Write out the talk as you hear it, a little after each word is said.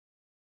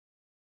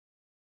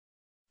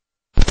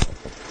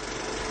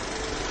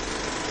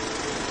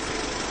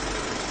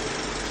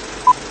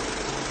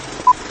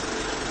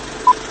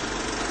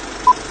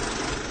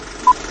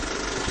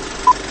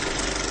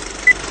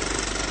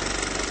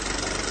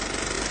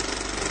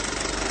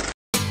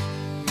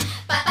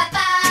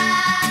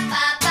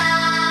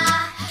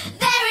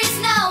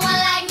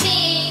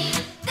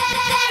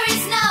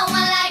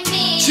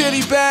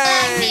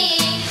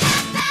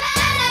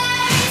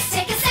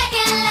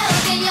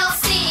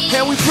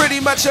pretty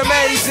much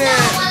amazing.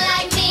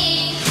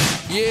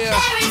 Yeah.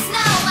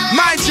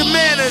 Mind your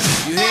manners,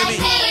 you hear me?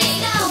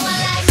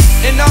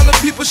 And all the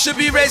people should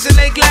be raising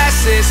their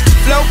glasses.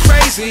 Flow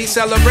crazy,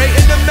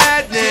 celebrating the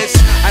madness.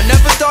 I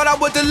never thought I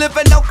would deliver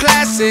no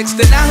classics.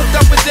 Then I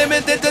hooked up with them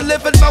and they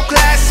delivered more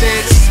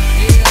classics.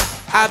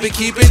 I be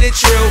keeping it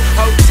true.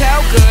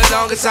 Hotel good,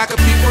 long as I can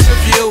peep on the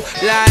view.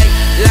 Like,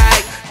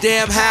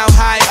 damn, how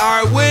high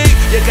are we?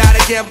 You gotta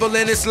gamble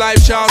in this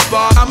life, Charles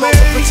Barkley. I'm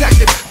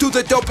overprotected, do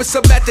the dopest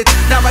of method.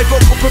 Now my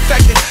vocal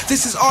perfected.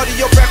 This is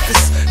audio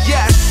breakfast,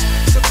 yes.